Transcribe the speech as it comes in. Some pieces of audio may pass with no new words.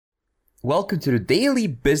Welcome to the Daily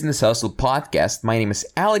Business Hustle podcast. My name is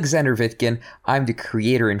Alexander Vitkin. I'm the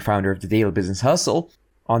creator and founder of the Daily Business Hustle.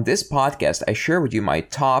 On this podcast, I share with you my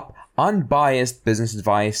top unbiased business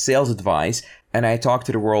advice, sales advice, and I talk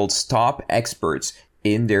to the world's top experts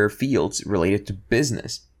in their fields related to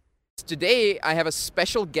business. Today, I have a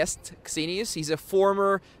special guest, Xenius. He's a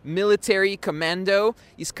former military commando.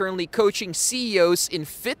 He's currently coaching CEOs in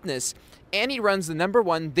fitness, and he runs the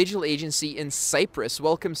 #1 digital agency in Cyprus.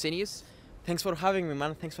 Welcome, Xenius. Thanks for having me,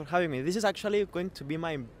 man. Thanks for having me. This is actually going to be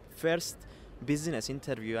my first business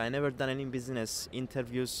interview. I never done any business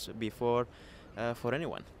interviews before for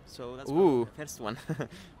anyone. So that's my first one.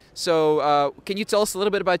 So can you tell us a little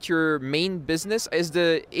bit about your main business? Is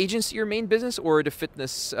the agency your main business or the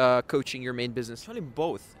fitness coaching your main business? Actually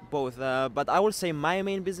both. But I would say my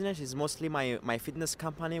main business is mostly my fitness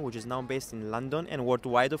company, which is now based in London and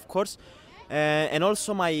worldwide, of course. And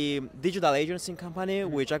also my digital agency company,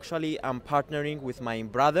 which actually I'm partnering with my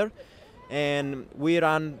brother. And we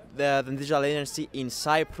run the digital agency in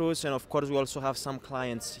Cyprus. And of course, we also have some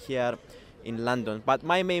clients here in London. But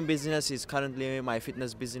my main business is currently my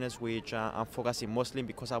fitness business, which I'm focusing mostly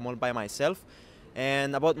because I'm all by myself.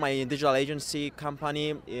 And about my digital agency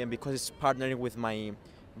company, because it's partnering with my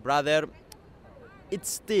brother, it's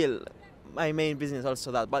still my main business also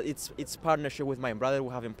that, but it's partnership with my brother.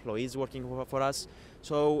 We have employees working for us,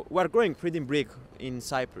 so we're growing pretty big in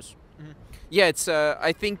Cyprus. Mm-hmm. Yeah, it's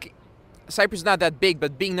I think Cyprus is not that big,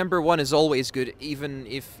 but being #1 is always good, even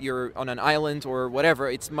if you're on an island or whatever.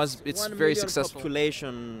 It's very successful.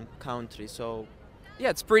 Population country, so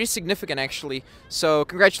yeah, it's pretty significant actually. So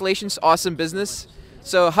congratulations, awesome business.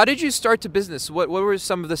 So how did you start the business? What were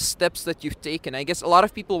some of the steps that you've taken? I guess a lot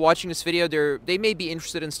of people watching this video, they may be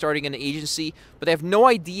interested in starting an agency, but they have no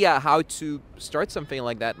idea how to start something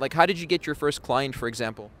like that. Like, how did you get your first client, for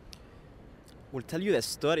example? We'll tell you the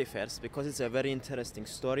story first because it's a very interesting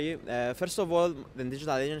story. First of all, the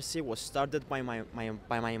digital agency was started by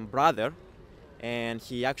my brother, and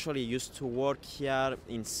he actually used to work here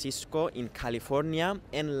in Cisco in California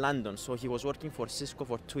and London. So he was working for Cisco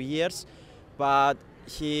for 2 years, but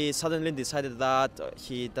he suddenly decided that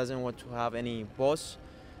he doesn't want to have any boss.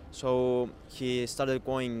 So he started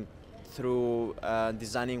going through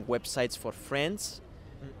designing websites for friends.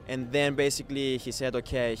 And then basically he said,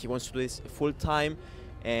 okay, he wants to do this full time,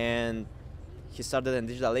 and he started a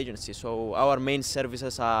digital agency. So our main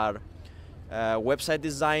services are website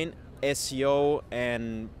design, SEO,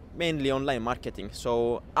 and mainly online marketing.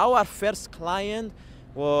 So our first client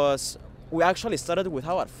we actually started with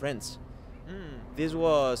our friends. This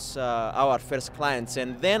was our first clients,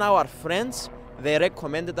 and then our friends, they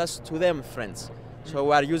recommended us to them friends. So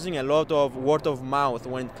we are using a lot of word of mouth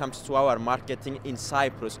when it comes to our marketing in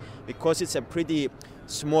Cyprus, because it's a pretty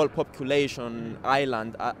small population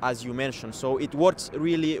island, as you mentioned. So it works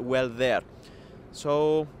really well there.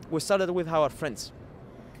 So we started with our friends.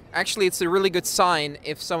 Actually, it's a really good sign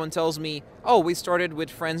if someone tells me, oh, we started with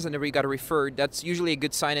friends and then we got referred. That's usually a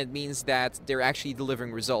good sign. It means that they're actually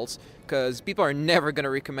delivering results, because people are never going to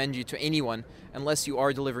recommend you to anyone unless you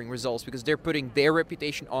are delivering results, because they're putting their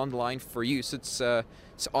reputation on the line for you. So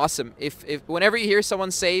it's awesome. If whenever you hear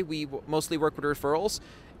someone say we mostly work with referrals,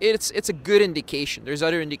 it's a good indication. There's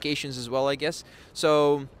other indications as well, I guess.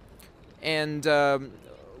 So, and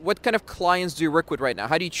what kind of clients do you work with right now?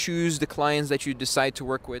 How do you choose the clients that you decide to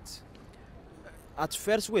work with? At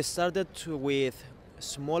first, we started with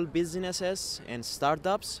small businesses and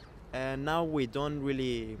startups, and now we don't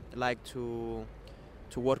really like to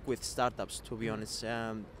work with startups, to be honest.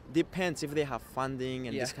 Depends if they have funding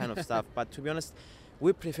and this kind of stuff, but to be honest,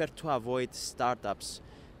 we prefer to avoid startups.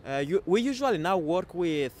 We usually now work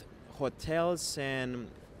with hotels and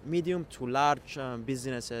medium to large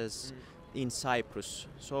businesses in Cyprus.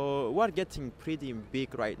 So we're getting pretty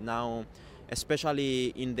big right now,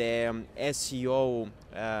 especially in the SEO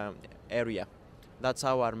area. That's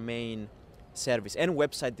our main service, and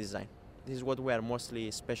website design. This is what we are mostly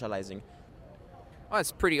specializing. Oh,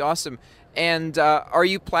 that's pretty awesome. And are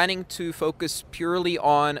you planning to focus purely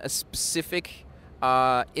on a specific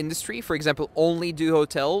industry? For example, only do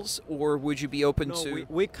hotels, or would you be open to...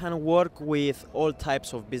 We can work with all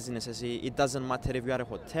types of businesses. It doesn't matter if you are a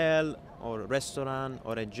hotel or a restaurant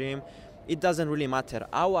or a gym. It doesn't really matter.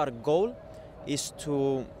 Our goal is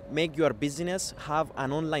to make your business have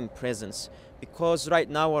an online presence, because right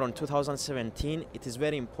now we're on 2017. It is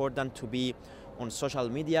very important to be on social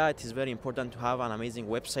media. It is very important to have an amazing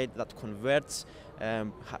website that converts,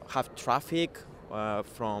 have traffic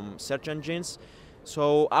from search engines.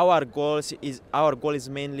 So our goal is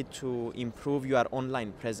mainly to improve your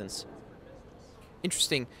online presence.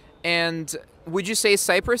 Interesting. And would you say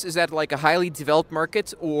Cyprus is that like a highly developed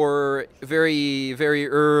market or very, very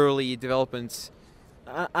early development?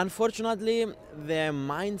 Unfortunately, the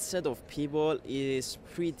mindset of people is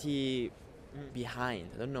pretty behind.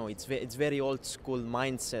 I don't know. It's very old school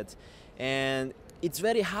mindset, and it's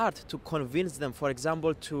very hard to convince them. For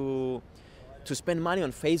example, to spend money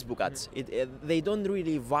on Facebook ads. They don't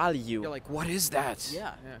really value. You're like, what is that?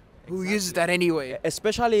 Yeah. Who uses that anyway?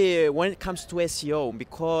 Especially when it comes to SEO,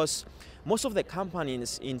 because most of the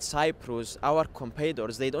companies in Cyprus, our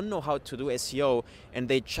competitors, they don't know how to do SEO, and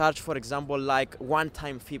they charge, for example, like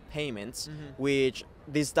one-time fee payments, which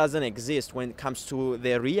this doesn't exist when it comes to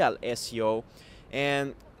the real SEO.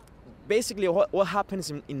 And basically what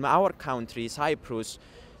happens in our country, Cyprus,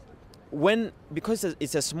 because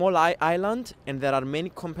it's a small island and there are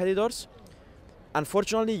many competitors,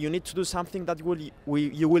 unfortunately you need to do something that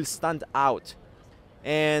you will stand out.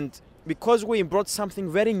 And because we brought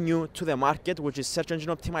something very new to the market, which is search engine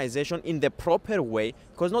optimization in the proper way,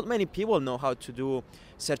 because not many people know how to do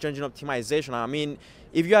search engine optimization. I mean,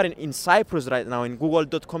 if you are in Cyprus right now, in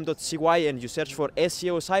google.com.cy, and you search for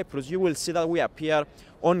SEO Cyprus, you will see that we appear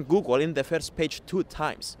on Google in the first page 2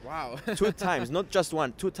 times. Wow. 2 times, not just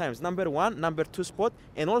one, 2 times. Number 1, number 2 spot,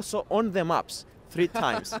 and also on the maps 3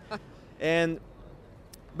 times. And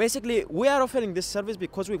basically, we are offering this service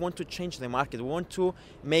because we want to change the market. We want to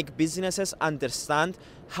make businesses understand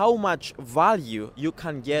how much value you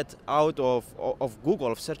can get out of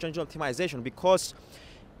Google, of search engine optimization. Because,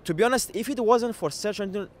 to be honest, if it wasn't for search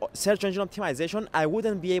engine optimization, I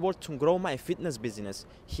wouldn't be able to grow my fitness business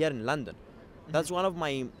here in London. That's one of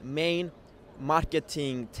my main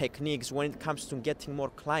marketing techniques when it comes to getting more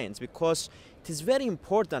clients, because it is very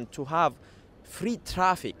important to have free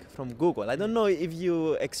traffic from Google. I don't know if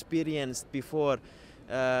you experienced before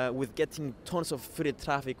with getting tons of free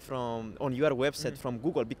traffic on your website from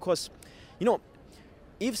Google, because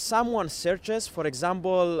if someone searches, for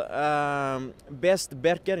example, best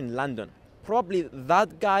burger in London, probably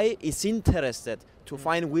that guy is interested to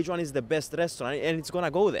find which one is the best restaurant, and it's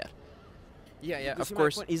gonna go there. Yeah, of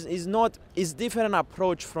course. Is different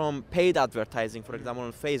approach from paid advertising, for example,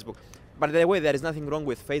 on Facebook. By the way, there is nothing wrong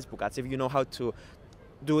with Facebook ads if you know how to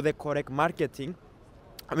do the correct marketing.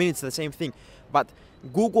 I mean, it's the same thing. But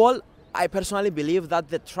Google, I personally believe that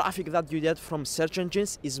the traffic that you get from search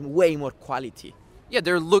engines is way more quality. Yeah,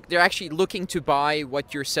 they're actually looking to buy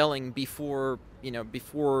what you're selling before you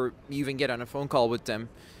even get on a phone call with them,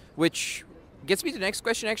 which gets me to the next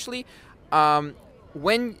question actually.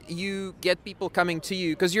 When you get people coming to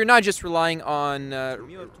you, because you're not just relying on To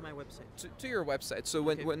me or to my website? to your website. So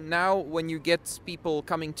Okay. when you get people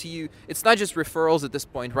coming to you, it's not just referrals at this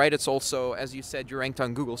point, right? It's also, as you said, you're ranked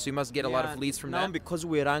on Google, so you must get a lot of leads from now, that. because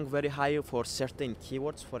we rank very high for certain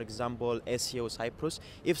keywords, for example, SEO Cyprus.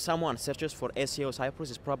 If someone searches for SEO Cyprus,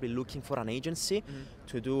 is probably looking for an agency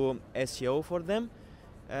to do SEO for them.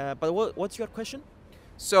 But what's your question?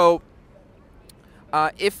 So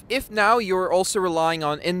if now you're also relying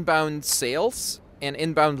on inbound sales and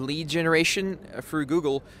inbound lead generation through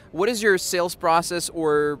Google, what is your sales process,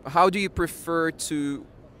 or how do you prefer to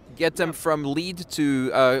get them from lead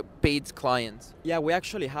to paid clients? Yeah, we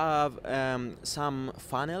actually have some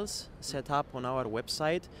funnels set up on our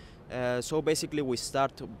website. So basically, we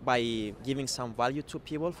start by giving some value to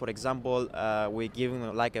people. For example, we give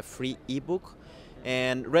them like a free ebook.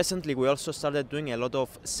 And recently, we also started doing a lot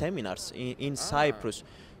of seminars in Cyprus.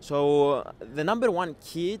 So the number one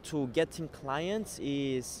key to getting clients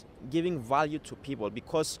is giving value to people,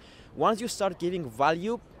 because once you start giving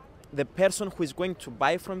value, the person who is going to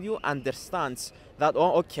buy from you understands that,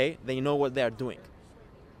 oh, okay, they know what they are doing.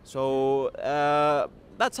 So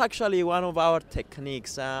that's actually one of our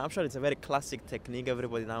techniques. I'm sure it's a very classic technique.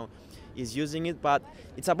 Everybody now is using it, but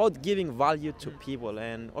it's about giving value to people.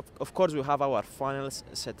 And of course, we have our funnels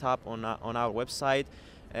set up on our website.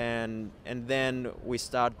 And then we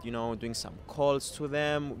start, doing some calls to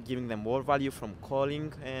them, giving them more value from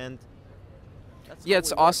calling, and that's Yeah, how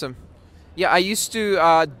it's we work. awesome. Yeah, I used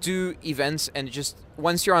to do events, and just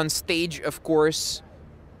once you're on stage, of course,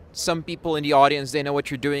 some people in the audience, they know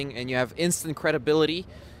what you're doing, and you have instant credibility.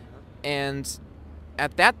 And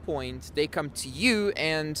at that point, they come to you,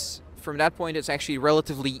 and from that point, it's actually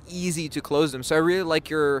relatively easy to close them. So I really like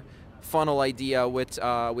your funnel idea with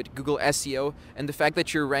Google SEO, and the fact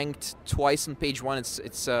that you're ranked twice on page 1. It's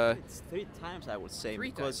It's 3 times, I would say, 3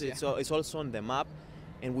 because times, it's also on the map,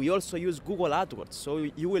 and we also use Google AdWords, so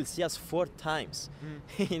you will see us 4 times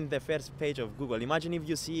in the first page of Google. Imagine if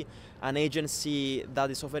you see an agency that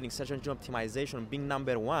is offering search engine optimization being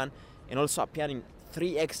number 1 and also appearing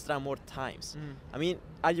 3 extra more times. I mean,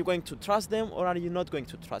 are you going to trust them or are you not going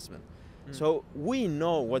to trust them? So we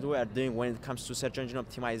know what we are doing when it comes to search engine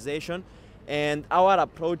optimization, and our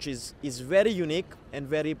approach is very unique and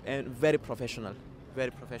very professional.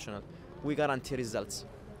 Very professional. We guarantee results.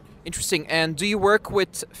 Interesting. And do you work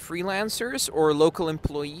with freelancers or local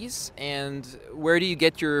employees? And where do you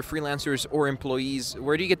get your freelancers or employees?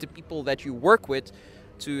 Where do you get the people that you work with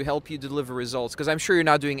to help you deliver results? Because I'm sure you're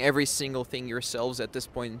not doing every single thing yourselves at this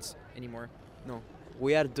point anymore. No,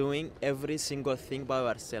 we are doing every single thing by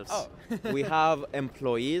ourselves. Oh. We have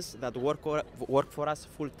employees that work for us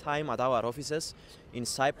full time at our offices in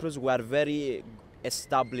Cyprus. We are very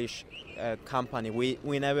established company.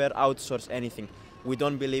 We never outsource anything. We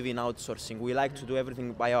don't believe in outsourcing. We like to do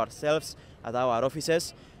everything by ourselves at our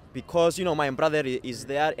offices because, my brother is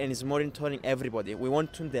there and is monitoring everybody. We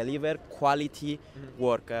want to deliver quality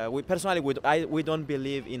work. We don't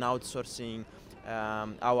believe in outsourcing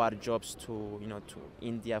our jobs to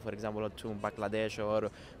India, for example, or to Bangladesh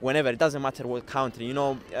or whenever. It doesn't matter what country.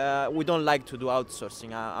 We don't like to do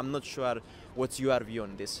outsourcing. I'm not sure what's your view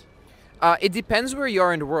on this. It depends where you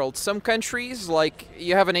are in the world. Some countries, like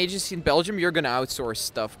you have an agency in Belgium, you're going to outsource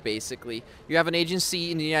stuff, basically. You have an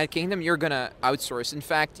agency in the United Kingdom, you're going to outsource. In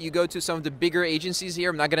fact, you go to some of the bigger agencies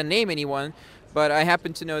here, I'm not going to name anyone, but I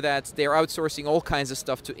happen to know that they're outsourcing all kinds of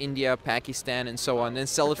stuff to India, Pakistan, and so on, and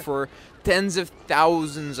sell it for tens of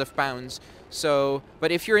thousands of pounds. So,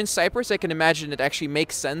 but if you're in Cyprus, I can imagine it actually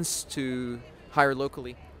makes sense to hire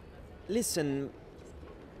locally. Listen,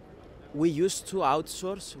 we used to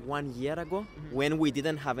outsource 1 year ago when we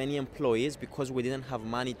didn't have any employees because we didn't have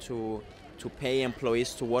money to pay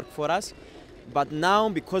employees to work for us. But now,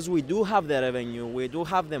 because we do have the revenue, we do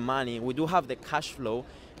have the money, we do have the cash flow,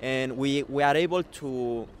 and we are able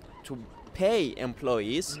to pay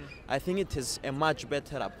employees, I think it is a much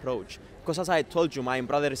better approach. Because as I told you, my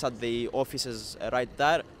brother is at the offices right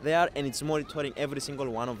there, and it's monitoring every single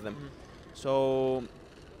one of them. So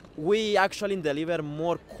we actually deliver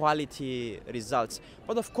more quality results,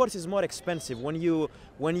 but of course it's more expensive. When you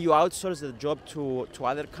outsource the job to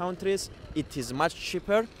other countries, it is much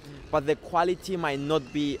cheaper, but the quality might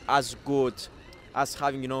not be as good as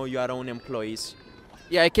having your own employees.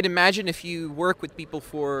 Yeah, I can imagine if you work with people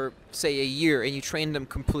for, say, a year and you train them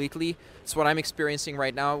completely. It's what I'm experiencing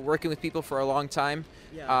right now, working with people for a long time.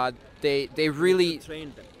 Yeah. They really... You need to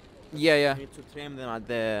train them. Yeah. You need to train them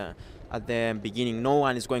at the beginning. No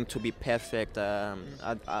one is going to be perfect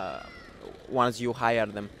once you hire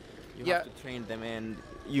them. You have to train them, and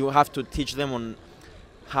you have to teach them on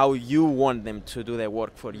how you want them to do their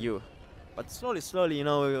work for you. But slowly,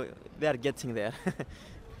 they are getting there.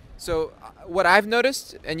 So what I've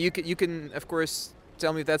noticed, and you can of course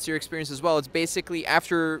tell me if that's your experience as well, it's basically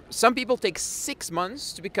after some people take 6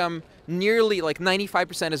 months to become nearly like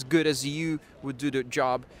 95% as good as you would do the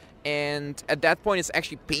job. And at that point, it's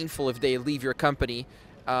actually painful if they leave your company.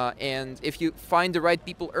 And if you find the right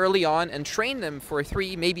people early on and train them for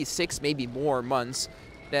 3, maybe 6, maybe more months,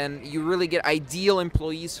 then you really get ideal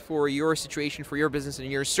employees for your situation, for your business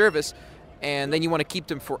and your service. And then you want to keep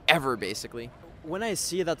them forever, basically. When I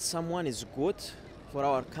see that someone is good for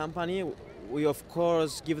our company, we of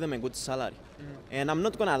course give them a good salary. And I'm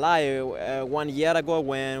not gonna lie, 1 year ago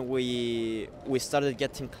when we started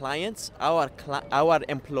getting clients, our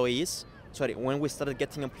employees, when we started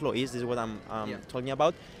getting employees, this is what I'm talking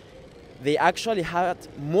about, they actually had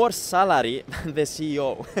more salary than the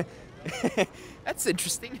CEO. That's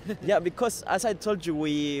interesting. Yeah, because as I told you,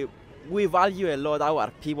 we value a lot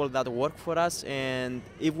our people that work for us, and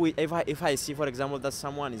if I see, for example, that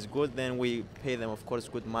someone is good, then we pay them, of course,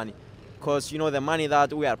 good money. Because the money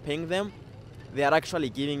that we are paying them, they are actually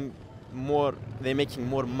giving more, they're making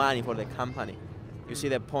more money for the company. You see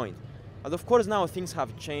the point? But of course now things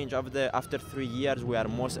have changed. After 3 years we are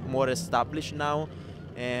more established now,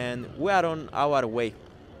 and we are on our way.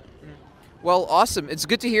 Well, awesome. It's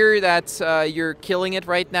good to hear that you're killing it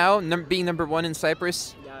right now, being number 1 in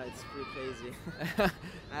Cyprus. Yeah, it's pretty crazy.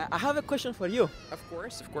 I have a question for you. Of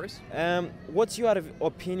course. What's your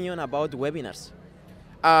opinion about webinars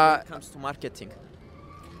when it comes to marketing?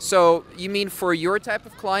 So you mean for your type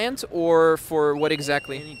of client or for what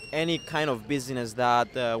exactly? Any kind of business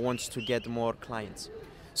that wants to get more clients.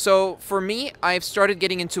 So for me, I've started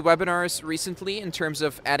getting into webinars recently in terms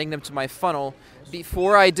of adding them to my funnel.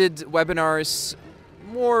 Before I did webinars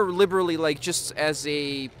more liberally, like just as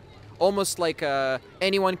almost like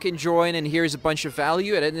anyone can join and here's a bunch of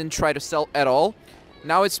value, and I didn't try to sell at all.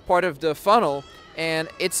 Now it's part of the funnel, and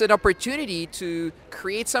it's an opportunity to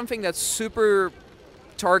create something that's super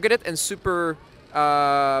targeted and super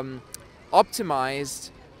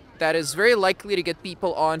optimized that is very likely to get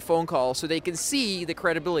people on phone calls so they can see the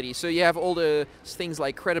credibility. So you have all the things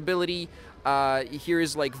like credibility.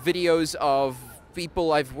 Here's like videos of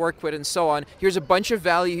people I've worked with and so on. Here's a bunch of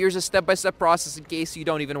value. Here's a step-by-step process in case you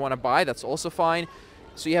don't even want to buy. That's also fine.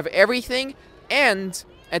 So you have everything. And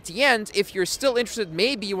at the end, if you're still interested,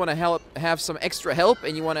 maybe you want to have some extra help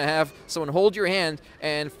and you want to have someone hold your hand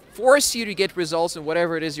and force you to get results in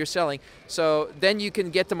whatever it is you're selling. So then you can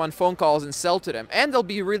get them on phone calls and sell to them. And they'll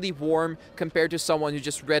be really warm compared to someone who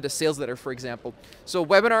just read a sales letter, for example. So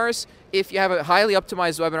webinars, if you have a highly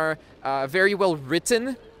optimized webinar, very well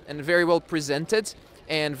written and very well presented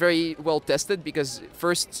and very well tested, because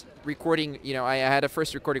first recording, I had a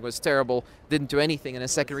first recording was terrible, didn't do anything, and a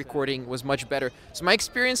second recording was much better. So my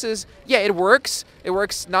experience is, yeah, it works. It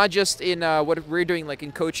works not just in what we're doing, like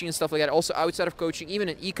in coaching and stuff like that, also outside of coaching, even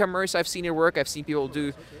in e-commerce, I've seen it work. I've seen people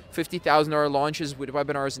do $50,000 launches with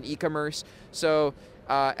webinars in e-commerce. So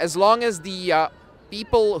as long as the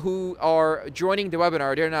people who are joining the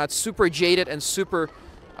webinar, they're not super jaded and super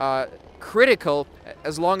critical,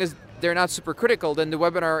 as long as they're not super critical, then the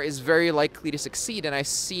webinar is very likely to succeed. And I'm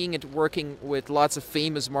seeing it working with lots of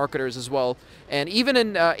famous marketers as well. And even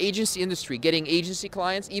in agency industry, getting agency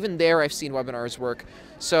clients, even there I've seen webinars work.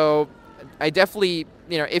 So I definitely,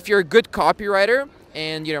 if you're a good copywriter,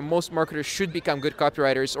 and most marketers should become good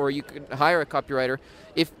copywriters, or you can hire a copywriter.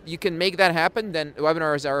 If you can make that happen, then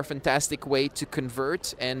webinars are a fantastic way to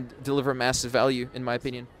convert and deliver massive value, in my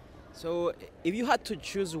opinion. So if you had to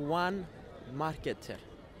choose one marketer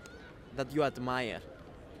that you admire.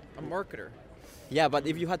 A marketer. Yeah, but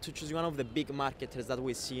if you had to choose one of the big marketers that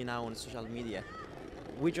we see now on social media,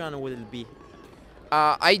 which one would it be?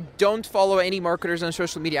 I don't follow any marketers on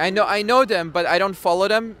social media. I know them, but I don't follow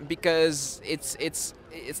them because it's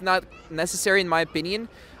not necessary in my opinion.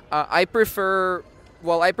 I prefer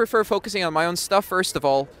focusing on my own stuff first of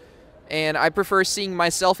all, and I prefer seeing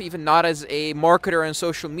myself even not as a marketer on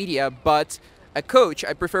social media, but a coach.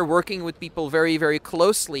 I prefer working with people very, very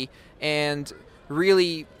closely and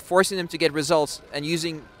really forcing them to get results and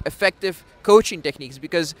using effective coaching techniques,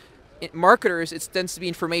 because marketers, it tends to be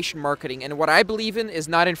information marketing. And what I believe in is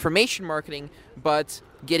not information marketing, but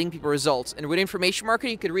getting people results. And with information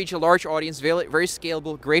marketing, you could reach a large audience, very, very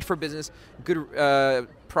scalable, great for business, good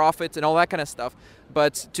profits and all that kind of stuff.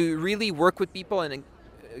 But to really work with people and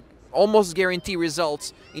almost guarantee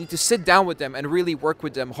results, you need to sit down with them and really work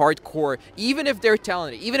with them hardcore, even if they're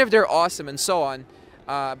talented, even if they're awesome and so on.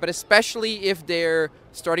 But especially if they're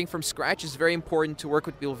starting from scratch, it's very important to work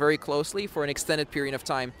with people very closely for an extended period of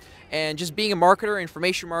time. And just being a marketer,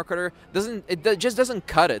 information marketer, just doesn't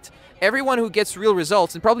cut it. Everyone who gets real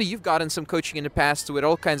results, and probably you've gotten some coaching in the past with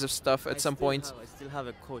all kinds of stuff at some point. I still have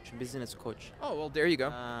a coach, business coach. Oh, well, there you go.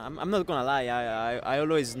 I'm not gonna lie. I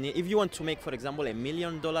always need. If you want to make, for example, $1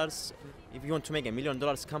 million, if you want to make $1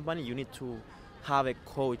 million company, you need to have a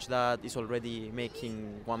coach that is already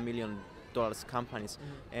making $1 million companies.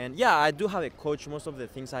 And yeah, I do have a coach. Most of the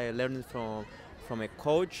things I learned from a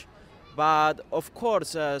coach, but of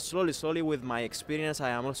course, slowly with my experience, I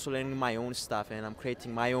am also learning my own stuff and I'm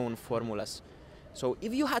creating my own formulas. So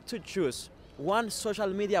if you had to choose one social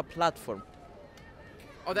media platform,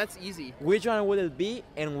 oh, that's easy. which one would it be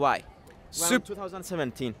and why? Well, in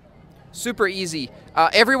 2017. Super easy.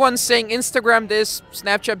 Everyone's saying Instagram this,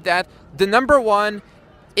 Snapchat that. The number one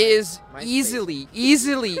is easily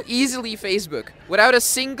Facebook. Without a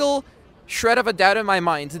single shred of a doubt in my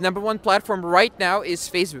mind, the number one platform right now is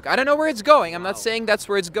Facebook. I don't know where it's going. I'm not saying that's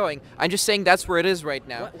where it's going. I'm just saying that's where it is right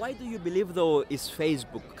now. Why do you believe, though, it's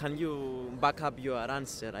Facebook? Can you back up your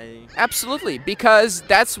answer? Absolutely, because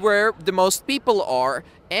that's where the most people are,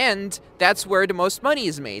 and that's where the most money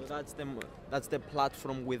is made. So that's the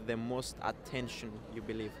platform with the most attention, you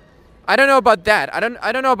believe? I don't know about that. I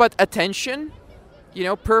don't know about attention,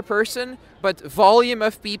 per person, but volume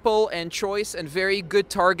of people and choice and very good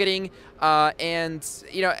targeting. And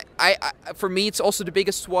for me, it's also the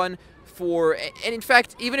biggest one. And in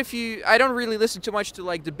fact, even if I don't really listen too much to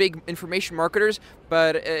like the big information marketers,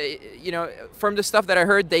 but from the stuff that I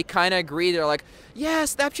heard, they kind of agree. They're like, yeah,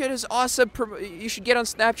 Snapchat is awesome. You should get on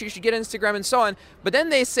Snapchat. You should get on Instagram and so on. But then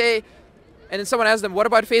they say, and then someone asks them, what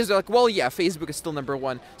about Facebook? They're like, well, yeah, Facebook is still number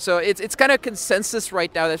one. So it's kind of consensus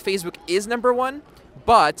right now that Facebook is number one.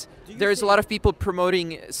 But there's a lot of people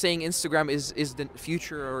saying Instagram is the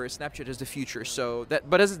future or Snapchat is the future. So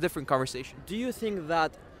but that's a different conversation. Do you think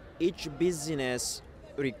that each business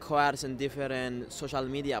requires a different social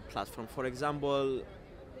media platform? For example,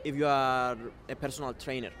 if you are a personal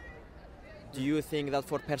trainer, do you think that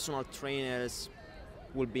for personal trainers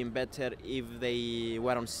would be better if they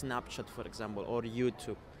were on Snapchat, for example, or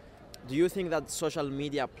YouTube? do you think that social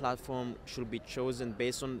media platform should be chosen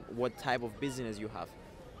based on what type of business you have?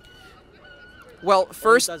 Well, Or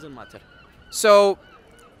first, it doesn't matter. so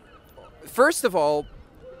first of all,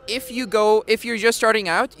 if you're just starting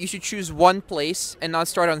out, you should choose one place and not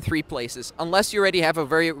start on 3 places, unless you already have a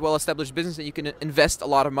very well-established business and you can invest a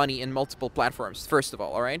lot of money in multiple platforms. First of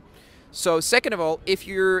all right. So second of all, if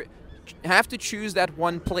you have to choose that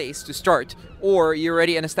one place to start, or you're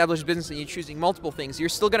already an established business and you're choosing multiple things, you're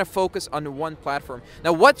still going to focus on one platform.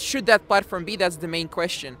 Now, what should that platform be? That's the main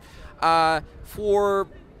question. For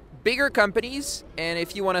bigger companies, and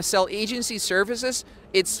if you want to sell agency services,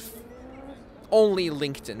 it's only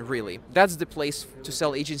LinkedIn, really. That's the place to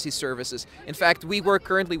sell agency services. In fact, we work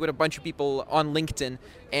currently with a bunch of people on LinkedIn,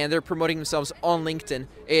 and they're promoting themselves on LinkedIn.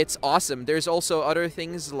 It's awesome. There's also other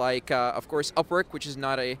things like, of course, Upwork, which is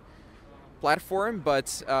not a platform,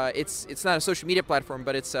 but it's not a social media platform,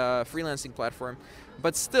 but it's a freelancing platform.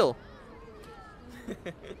 But still,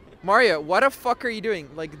 Mario, what the fuck are you doing?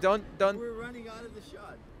 Like, don't. We're running out of the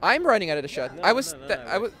shot. I'm running out of the shot. No, I was. no, th-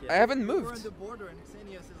 I was. yeah. I haven't We're on moved. the border, and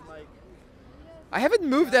Xenius is like. I haven't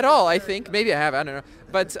moved at all. I think maybe I have. I don't know.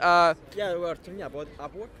 But Yeah, we are talking about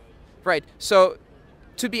Upwork. right. So,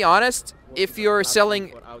 to be honest, if you're selling,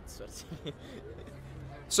 For outsourcing.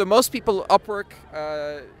 so most people Upwork.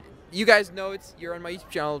 You guys know it. You're on my YouTube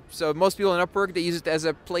channel. So most people on Upwork, they use it as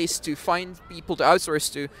a place to find people to outsource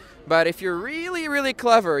to. But if you're really, really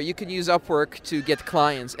clever, you can use Upwork to get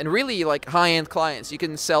clients, and really like high-end clients. You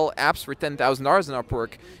can sell apps for $10,000 on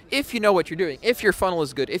Upwork if you know what you're doing. If your funnel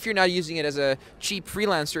is good. If you're not using it as a cheap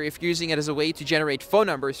freelancer. If you're using it as a way to generate phone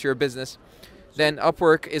numbers for your business, then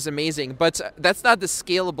Upwork is amazing. But that's not the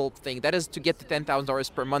scalable thing. That is to get to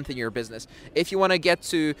 $10,000 per month in your business. If you want to get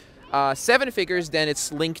to 7 figures, then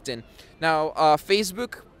it's LinkedIn. Now,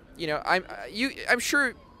 Facebook, I'm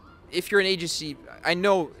sure if you're an agency, I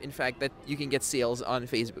know, in fact, that you can get sales on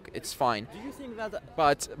Facebook. It's fine. Do you think that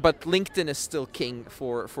But LinkedIn is still king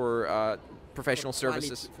for professional for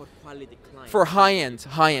services. for quality clients? For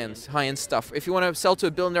high-end stuff. If you want to sell to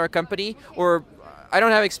a billion-dollar company, or I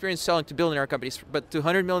don't have experience selling to billion-dollar companies, but to a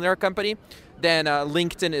 $100 million company, then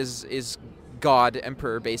LinkedIn is God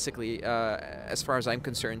Emperor, basically, as far as I'm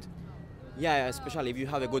concerned. Yeah, especially if you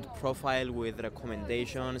have a good profile with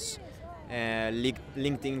recommendations,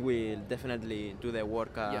 LinkedIn will definitely do the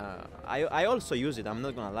work. Yeah. I also use it. I'm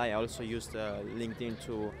not gonna lie. I also used LinkedIn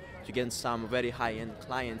to get some very high-end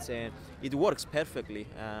clients, and it works perfectly.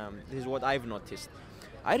 This is what I've noticed.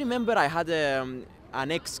 I remember I had an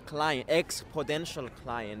potential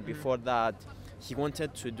client before that. He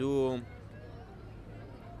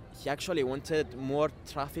actually wanted more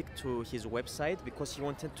traffic to his website because he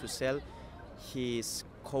wanted to sell his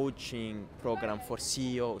coaching program for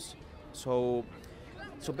CEOs. So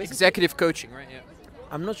basically, Executive coaching, right? Yeah.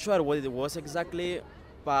 I'm not sure what it was exactly,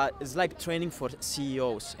 but it's like training for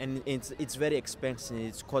CEOs, and it's very expensive.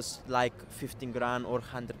 It costs like 15 grand or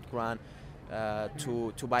 100 grand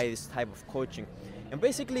to buy this type of coaching. And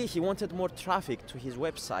basically, he wanted more traffic to his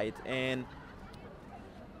website, and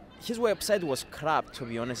his website was crap, to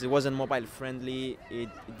be honest. It wasn't mobile friendly. It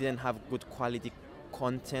didn't have good quality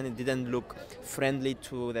content. It didn't look friendly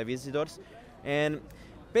to the visitors, and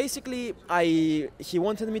basically, he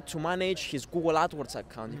wanted me to manage his Google AdWords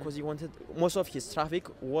account because he wanted most of his traffic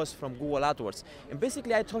was from Google AdWords. And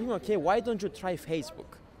basically, I told him, okay, why don't you try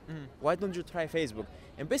Facebook? Why don't you try Facebook?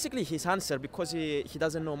 And basically, his answer, because he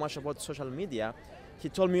doesn't know much about social media, he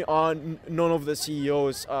told me, none of the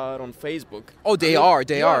CEOs are on Facebook. Oh, they are.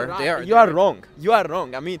 They are. You are wrong. You are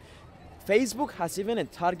wrong. I mean, Facebook has even a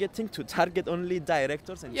targeting to target only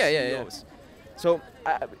directors and CEOs. So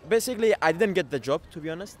basically, I didn't get the job, to be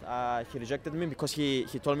honest. He rejected me because he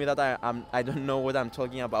told me that I don't know what I'm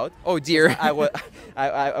talking about. Oh dear. I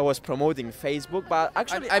was promoting Facebook, but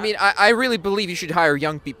actually, I really believe you should hire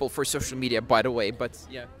young people for social media, by the way. But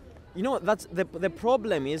yeah. You know, that's the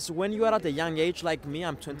problem is when you are at a young age like me.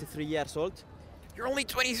 I'm 23 years old. You're only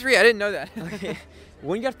 23. I didn't know that.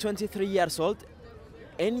 When you're 23 years old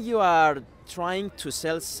and you are trying to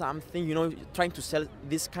sell something, trying to sell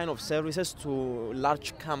this kind of services to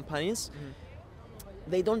large companies,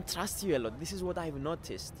 they don't trust you a lot. This is what I've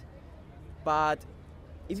noticed. But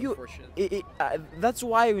if you, that's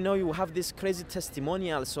why you have these crazy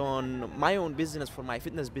testimonials on my own business, for my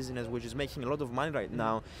fitness business, which is making a lot of money right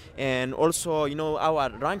now, and also our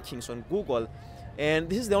rankings on Google. And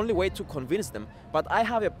this is the only way to convince them. But I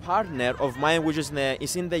have a partner of mine which is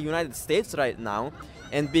in the United States right now,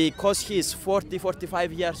 and because he is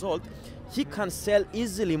 45 years old, he can sell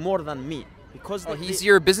easily more than me. Because he's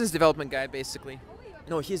your business development guy, basically.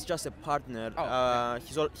 No, he's just a partner. Oh,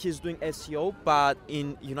 okay. He's doing SEO, but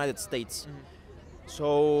in United States.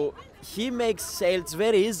 So he makes sales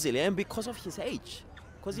very easily, and because of his age,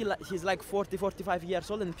 because he's like 40, 45 years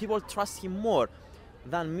old, and people trust him more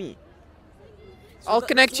than me. So I'll that-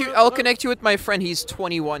 connect that's you. one- I'll one- connect you with my friend. He's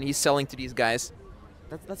 21. He's selling to these guys.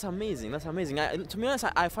 That's amazing. That's amazing. To be honest,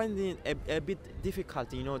 I find it a bit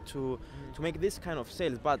difficult, you know, to make this kind of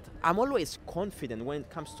sales. But I'm always confident when it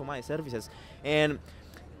comes to my services. And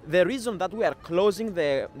the reason that we are closing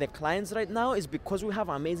the clients right now is because we have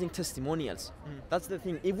amazing testimonials. That's the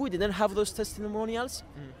thing. If we didn't have those testimonials,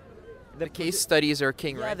 The case studies are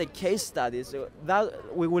king, yeah, right? the case studies, that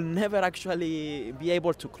we will never actually be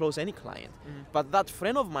able to close any client. But that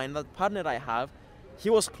friend of mine, that partner I have, he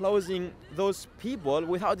was closing those people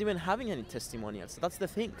without even having any testimonials. That's the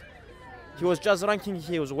thing. He was just ranking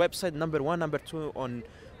his website number 1, number 2 on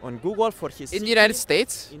Google for his In the city. United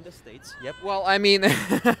States. In the States, yep. Well, I mean,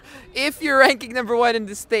 if you're ranking number 1 in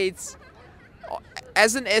the States,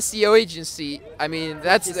 as an SEO agency, I mean,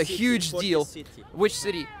 that's His a city, huge for his deal. city. Which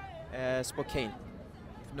city? Spokane.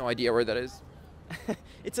 No idea where that is.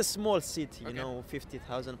 It's a small city, Okay. you know,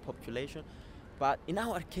 50,000 population. But in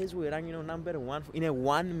our case, we rank, you know, number 1 in a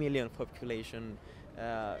 1 million population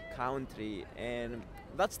country, and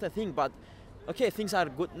that's the thing. But okay, things are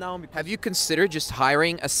good now because Have you considered just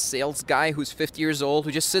hiring a sales guy who's 50 years old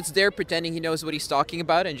who just sits there pretending he knows what he's talking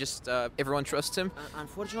about and just everyone trusts him?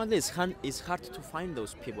 Unfortunately, it's hard to find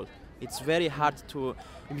those people. It's very hard to,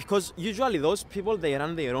 because usually those people, they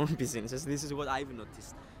run their own businesses. This is what I've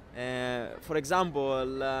noticed. For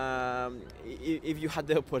example, if you had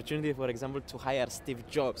the opportunity, for example, to hire Steve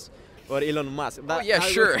Jobs or Elon Musk. Oh yeah, that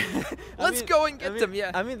sure. would- I Let's mean- go and I get mean- them.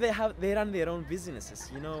 Yeah. I mean, they run their own businesses.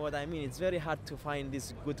 You know what I mean? It's very hard to find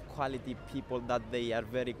these good quality people that they are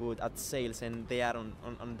very good at sales and they are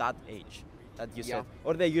on that age that you Yeah. said.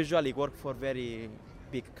 Or they usually work for very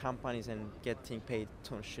big companies and getting paid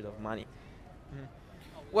ton shit of money.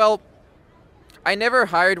 Well, I never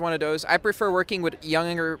hired one of those. I prefer working with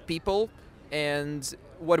younger people, and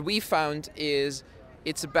what we found is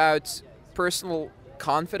it's about personal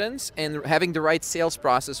confidence and having the right sales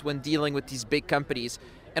process when dealing with these big companies,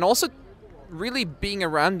 and also really being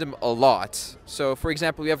around them a lot. So, for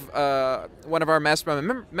example, we have one of our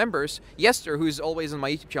mastermind members, Yester, who's always on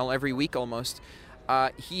my YouTube channel every week almost.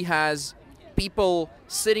 He has people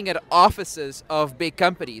sitting at offices of big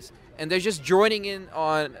companies, and they're just joining in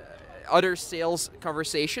on other sales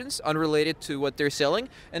conversations unrelated to what they're selling,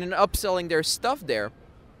 and then upselling their stuff there.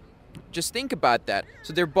 Just think about that.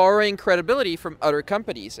 So they're borrowing credibility from other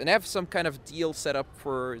companies and have some kind of deal set up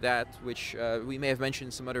for that, which we may have mentioned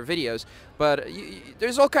in some other videos. But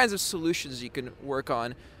there's all kinds of solutions you can work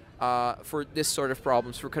on for this sort of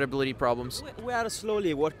problems, for credibility problems. We are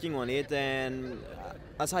slowly working on it, and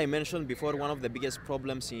as I mentioned before, one of the biggest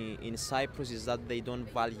problems in Cyprus is that they don't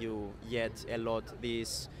value yet a lot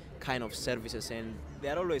these kind of services, and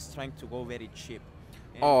they're always trying to go very cheap.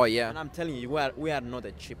 And, Oh, yeah. And I'm telling you, we are not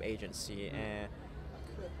a cheap agency.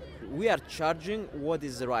 We are charging what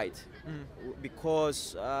is right,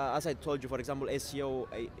 because as I told you, for example, SEO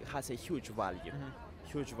has a huge value.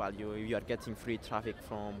 Huge value. You are getting free traffic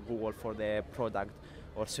from Google for the product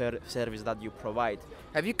or service that you provide.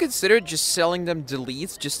 Have you considered just selling them the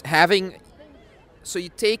leads? Just having... So you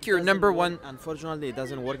take your Doesn't number work- one... Unfortunately, it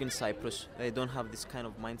doesn't work in Cyprus. They don't have this kind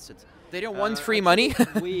of mindset. They don't want free Actually,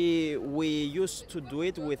 money? we used to do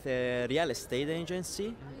it with a real estate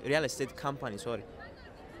agency, real estate company. Sorry.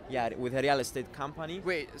 Yeah, with a real estate company.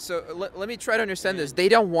 Wait, so let me try to understand this. They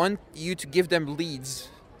don't want you to give them leads,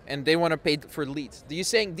 and they want to pay for leads. Are you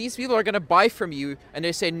saying these people are going to buy from you, and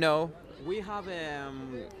they say no? We have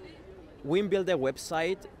we build a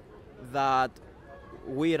website that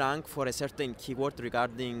we rank for a certain keyword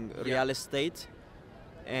regarding real estate,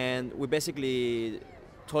 and we basically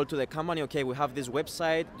told to the company, okay, we have this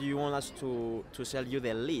website. Do you want us to sell you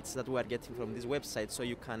the leads that we are getting from this website, so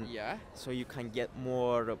you can get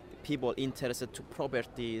more people interested to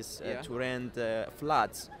properties, Yeah. to rent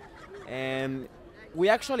flats, and we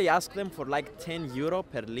actually ask them for like 10 euro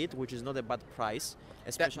per lead, which is not a bad price.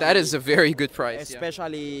 That is a very good price. Yeah.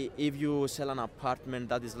 Especially if you sell an apartment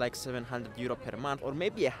that is like 700 euro per month, or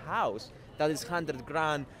maybe a house that is 100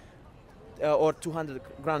 grand or 200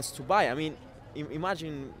 grand to buy. I mean,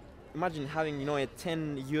 imagine having, you know, a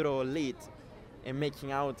 10 euro lead and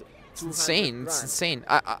making out It's insane. It's insane.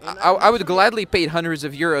 I And would actually- gladly pay hundreds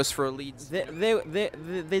of euros for leads.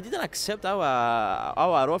 They didn't accept our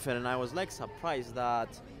offer, and I was like surprised that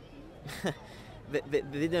they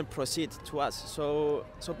didn't proceed to us. So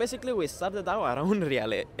basically, we started our own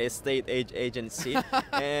real estate agency,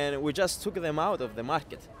 and we just took them out of the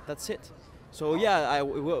market. That's it. So yeah,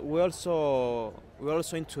 we're also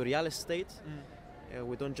into real estate.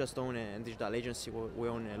 We don't just own a digital agency. We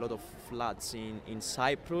own a lot of flats in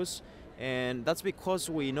Cyprus, and that's because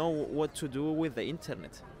we know what to do with the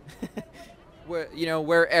internet.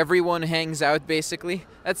 Where everyone hangs out, basically.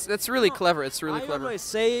 That's really clever. It's really I clever. always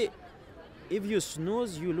say, if you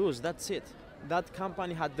snooze, you lose. That's it. That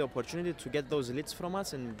company had the opportunity to get those leads from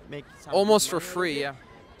us and make some Almost for money out of free, it. yeah.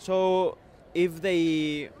 So if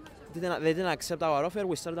they didn't accept our offer,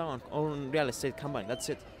 we started our own real estate company. That's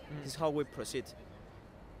it. This is how we proceed.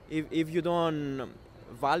 If you don't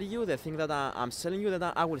value the thing that I'm selling you, then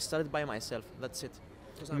I will start it by myself. That's it.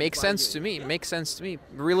 'Cause I'm Makes sense to valuing- me. Makes sense to me.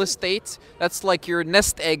 Real estate, that's like your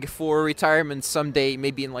nest egg for retirement someday,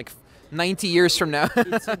 maybe in like 90 years from now.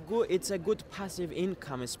 It's a good passive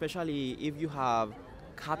income, especially if you have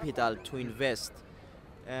capital to invest.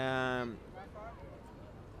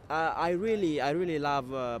 I really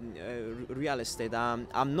love real estate.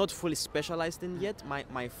 I'm not fully specialized in yet.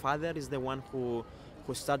 My father is the one who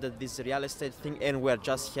started this real estate thing, and we're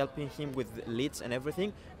just helping him with leads and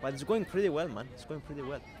everything. But it's going pretty well, man. It's going pretty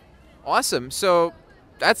well. Awesome. So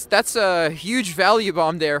that's a huge value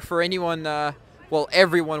bomb there for anyone,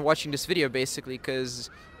 everyone watching this video, basically, because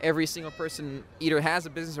every single person either has a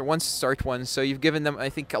business or wants to start one. So you've given them, I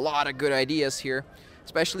think, a lot of good ideas here,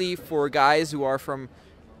 especially for guys who are from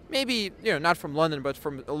maybe, not from London, but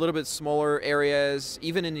from a little bit smaller areas,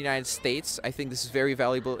 even in the United States. I think this is very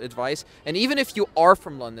valuable advice. And even if you are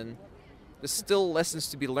from London, there's still lessons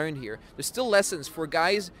to be learned here. There's still lessons for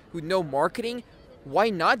guys who know marketing. Why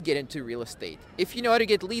not get into real estate? If you know how to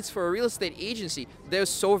get leads for a real estate agency, they're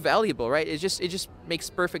so valuable, right? It just makes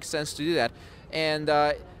perfect sense to do that. And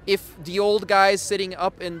if the old guys sitting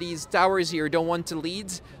up in these towers here don't want to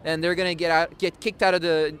leads, then they're gonna get kicked out of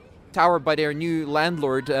the tower by their new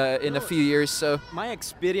landlord in a few years. So My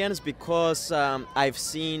experience, because I've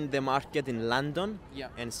seen the market in London Yeah.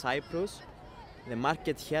 and Cyprus, the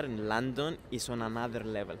market here in London is on another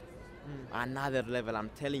level. Another level, I'm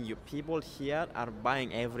telling you. People here are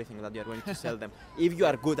buying everything that you're going to sell them. If you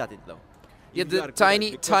are good at it, though. yeah, If you the are good at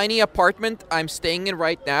it, because- tiny apartment I'm staying in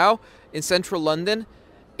right now in central London,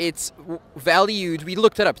 it's valued. We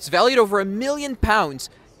looked it up. It's valued over £1 million.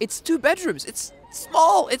 It's 2 bedrooms. It's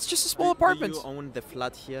small. It's just a small apartment. Do you own the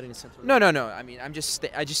flat here in Central? No. I mean, I just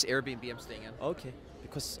Airbnb I'm staying in. Okay,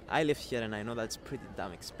 because I live here and I know that's pretty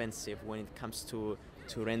damn expensive when it comes to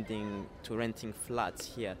renting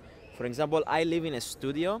flats here. For example, I live in a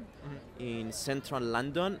studio in central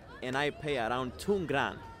London, and I pay around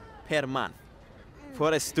 £2,000 per month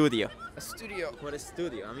for a studio. A studio. For a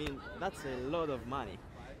studio, I mean that's a lot of money.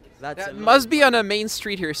 That's a That lot must of be money. on a main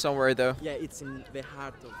street here somewhere, though. Yeah, it's in the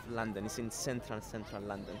heart of London. It's in central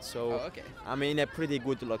London. So Oh, okay. I'm in a pretty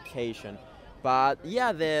good location. But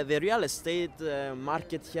yeah, the real estate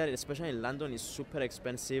market here, especially in London, is super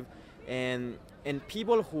expensive, and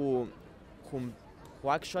people who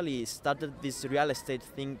actually started this real estate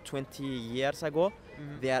thing 20 years ago,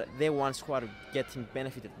 they are the ones who are getting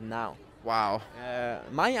benefited now. Wow.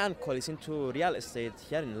 My uncle is into real estate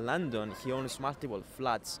here in London. He owns multiple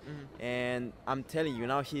flats, and I'm telling you,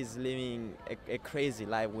 now he's living a crazy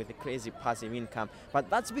life with a crazy passive income. But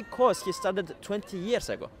that's because he started 20 years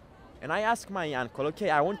ago. And I asked my uncle, okay,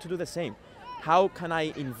 I want to do the same. How can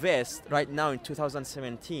I invest right now in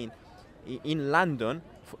 2017 in London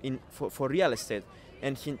for real estate?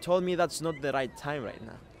 And he told me that's not the right time right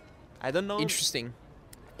now. I don't know. Interesting.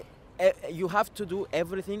 You have to do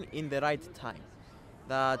everything in the right time.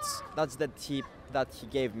 That's the tip that he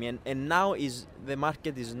gave me. And now the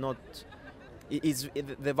market is not.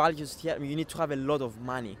 The values here. You need to have a lot of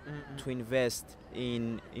money to invest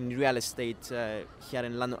in real estate here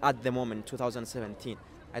in London at the moment, 2017.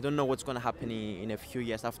 I don't know what's going to happen in a few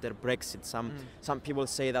years after Brexit. Some people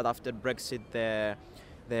say that after Brexit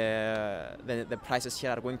the prices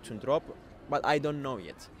here are going to drop, but I don't know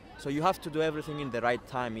yet. So you have to do everything in the right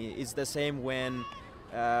time. It's the same when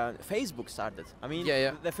Facebook started. I mean,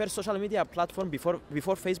 Yeah. the first social media platform before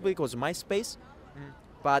Facebook was MySpace,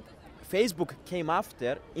 but Facebook came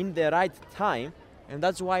after in the right time, and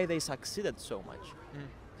that's why they succeeded so much.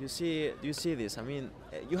 Do you see this? I mean,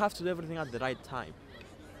 you have to do everything at the right time.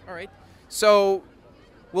 All right. So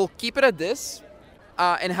we'll keep it at this.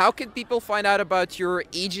 And how can people find out about your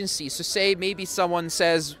agency? So say maybe someone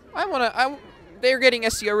says, they're getting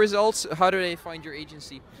SEO results. How do they find your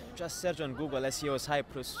agency? Just search on Google SEO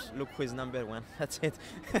Cyprus. Look who is number one. That's it.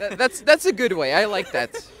 That's a good way. I like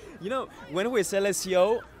that. You know, when we sell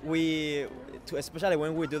SEO, especially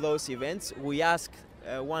when we do those events, we ask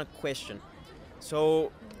one question.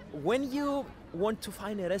 So, when you want to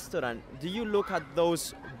find a restaurant, do you look at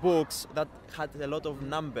those books that had a lot of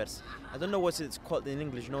numbers? I don't know what it's called in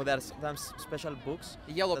English. No, there's some special books.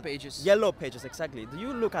 Yellow pages. Yellow pages, exactly. Do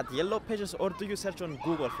you look at yellow pages or do you search on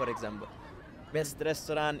Google, for example? Best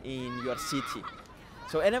restaurant in your city.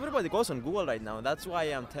 So, and everybody goes on Google right now. That's why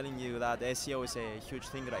I'm telling you that SEO is a huge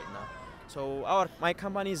thing right now. So my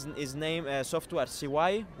company is named Software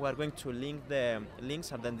CY. We are going to link the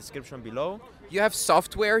links are in the description below. You have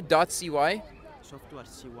software.cy? Software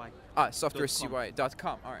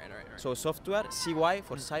softwarecy.com. All right. So software CY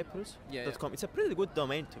for Cyprus. Yeah. .com. It's a pretty good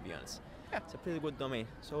domain, to be honest. Yeah. It's a pretty good domain.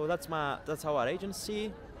 So that's our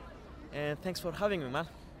agency. And thanks for having me, man.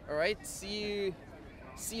 All right. See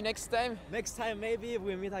you next time. Next time, maybe if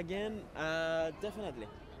we meet again, definitely.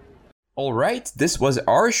 Alright, this was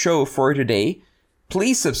our show for today.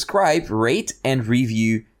 Please subscribe, rate, and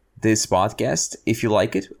review this podcast if you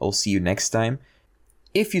like it. I'll see you next time.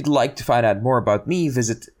 If you'd like to find out more about me,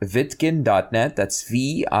 visit vitkin.net. That's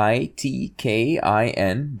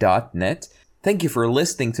VITKIN.net. Thank you for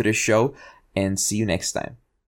listening to this show, and see you next time.